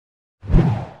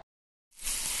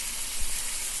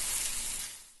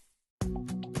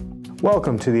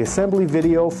Welcome to the assembly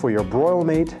video for your Broil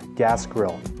gas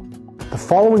grill. The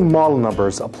following model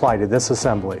numbers apply to this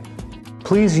assembly.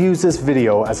 Please use this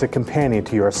video as a companion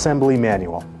to your assembly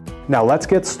manual. Now let's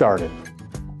get started.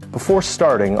 Before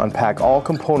starting, unpack all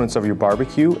components of your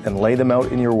barbecue and lay them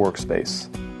out in your workspace.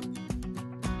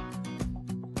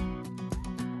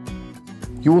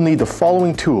 You will need the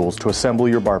following tools to assemble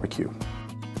your barbecue: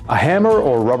 a hammer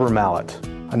or rubber mallet,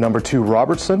 a number 2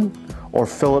 Robertson or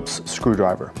Phillips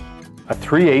screwdriver, a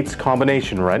 3/8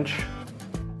 combination wrench,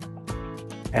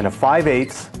 and a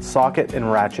 5/8 socket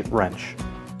and ratchet wrench.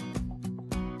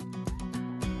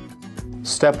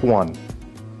 Step 1.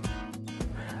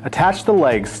 Attach the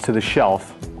legs to the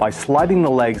shelf by sliding the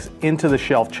legs into the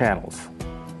shelf channels.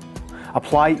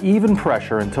 Apply even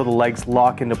pressure until the legs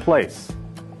lock into place.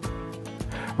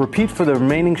 Repeat for the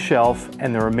remaining shelf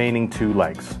and the remaining 2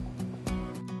 legs.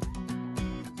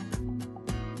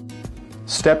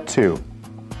 Step 2.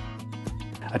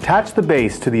 Attach the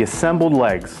base to the assembled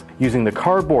legs using the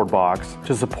cardboard box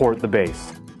to support the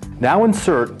base. Now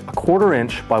insert a 1/4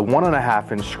 inch by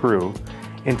 1.5 inch screw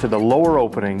into the lower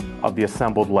opening of the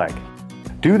assembled leg.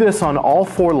 Do this on all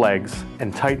 4 legs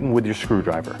and tighten with your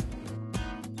screwdriver.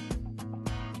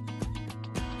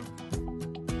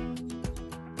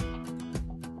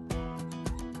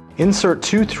 Insert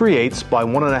 2 3/8 by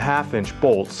 1.5 inch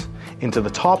bolts into the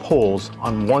top holes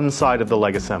on one side of the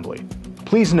leg assembly.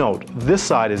 Please note, this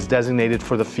side is designated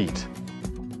for the feet.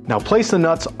 Now place the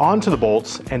nuts onto the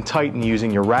bolts and tighten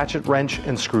using your ratchet wrench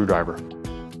and screwdriver.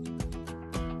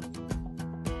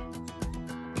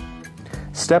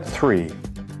 Step 3.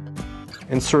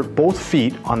 Insert both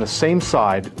feet on the same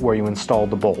side where you installed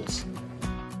the bolts.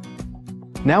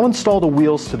 Now install the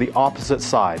wheels to the opposite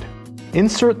side.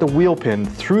 Insert the wheel pin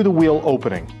through the wheel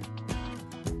opening.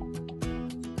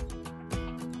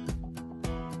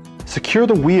 Secure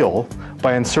the wheel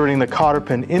by inserting the cotter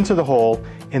pin into the hole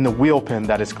in the wheel pin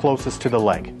that is closest to the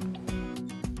leg.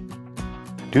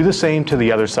 Do the same to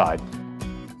the other side.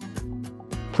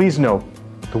 Please note,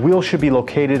 the wheel should be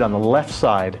located on the left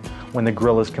side when the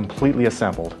grill is completely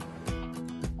assembled.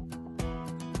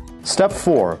 Step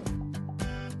 4.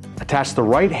 Attach the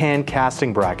right hand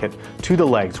casting bracket to the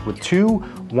legs with 2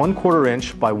 1/4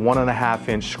 inch by 1.5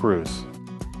 inch screws.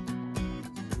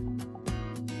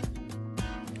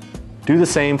 Do the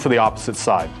same for the opposite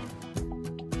side.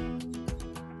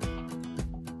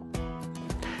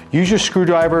 Use your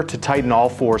screwdriver to tighten all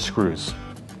 4 screws.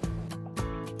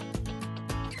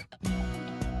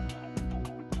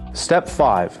 Step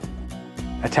 5.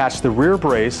 Attach the rear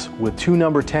brace with 2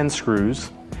 number 10 screws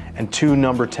and 2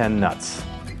 number 10 nuts.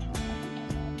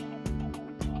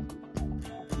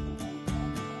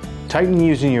 Tighten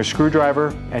using your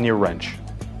screwdriver and your wrench.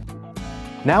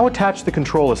 Now attach the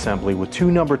control assembly with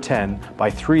 2 number 10 by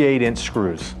 3/8 inch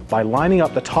screws by lining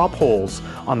up the top holes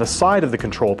on the side of the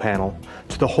control panel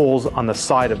to the holes on the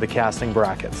side of the casting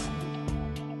brackets.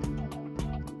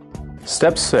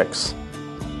 Step 6.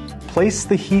 Place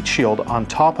the heat shield on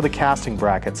top of the casting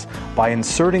brackets by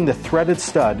inserting the threaded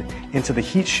stud into the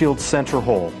heat shield center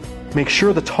hole. Make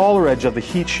sure the taller edge of the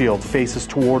heat shield faces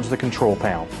towards the control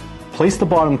panel. Place the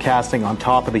bottom casting on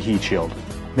top of the heat shield.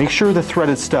 Make sure the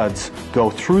threaded studs go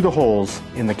through the holes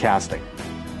in the casting.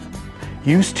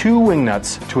 Use 2 wing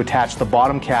nuts to attach the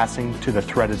bottom casting to the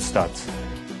threaded studs.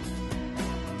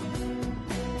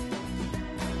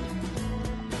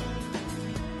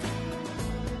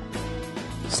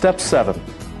 Step 7.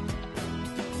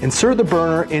 Insert the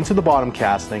burner into the bottom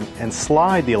casting and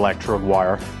slide the electrode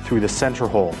wire through the center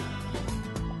hole.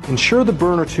 Ensure the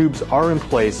burner tubes are in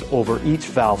place over each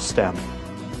valve stem.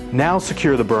 Now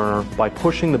secure the burner by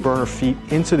pushing the burner feet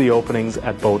into the openings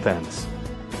at both ends.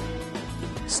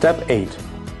 Step 8.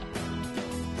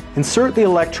 Insert the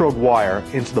electrode wire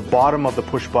into the bottom of the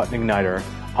push-button igniter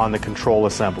on the control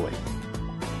assembly.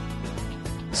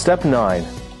 Step 9.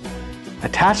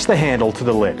 Attach the handle to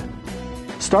the lid.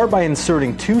 Start by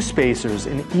inserting 2 spacers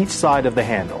in each side of the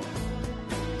handle.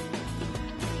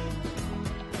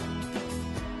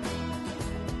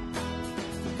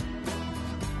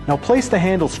 Now place the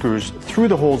handle screws through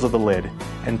the holes of the lid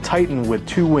and tighten with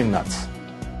 2 wing nuts.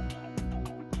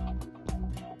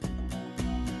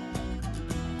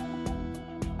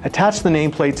 Attach the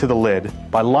nameplate to the lid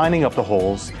by lining up the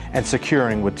holes and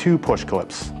securing with 2 push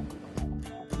clips.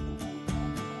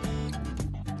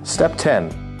 Step 10.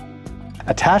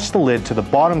 Attach the lid to the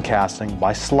bottom casting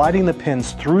by sliding the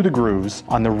pins through the grooves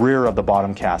on the rear of the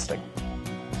bottom casting.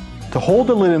 To hold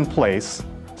the lid in place,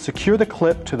 secure the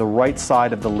clip to the right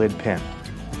side of the lid pin.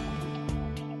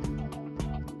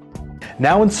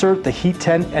 Now insert the heat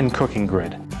tent and cooking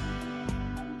grid.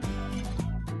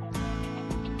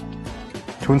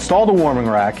 To install the warming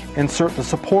rack, insert the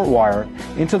support wire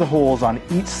into the holes on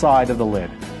each side of the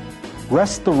lid.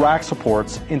 Rest the rack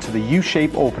supports into the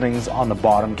U-shaped openings on the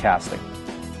bottom casting.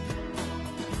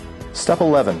 Step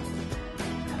 11.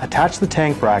 Attach the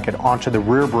tank bracket onto the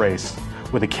rear brace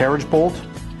with a carriage bolt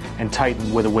and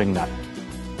tighten with a wing nut.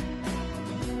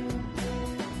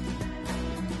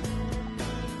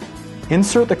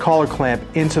 Insert the collar clamp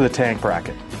into the tank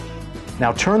bracket.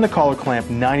 Now turn the collar clamp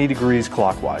 90 degrees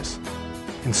clockwise.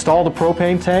 Install the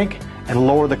propane tank and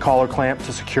lower the collar clamp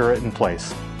to secure it in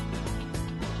place.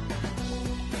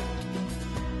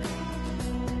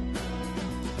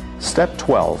 Step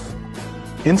 12.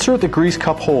 Insert the grease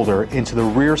cup holder into the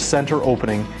rear center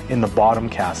opening in the bottom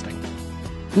casting.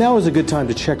 Now is a good time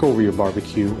to check over your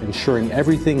barbecue, ensuring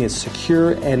everything is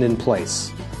secure and in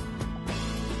place.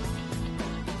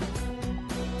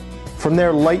 From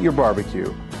there, light your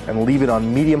barbecue and leave it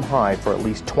on medium-high for at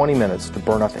least 20 minutes to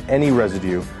burn off any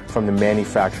residue from the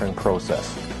manufacturing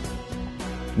process.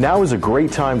 Now is a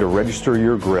great time to register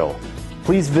your grill.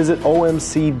 Please visit omcbbq.com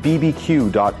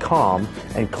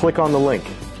and click on the link.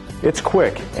 It's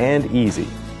quick and easy.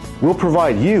 We'll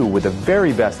provide you with the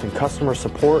very best in customer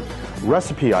support,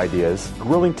 recipe ideas,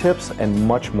 grilling tips, and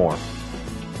much more.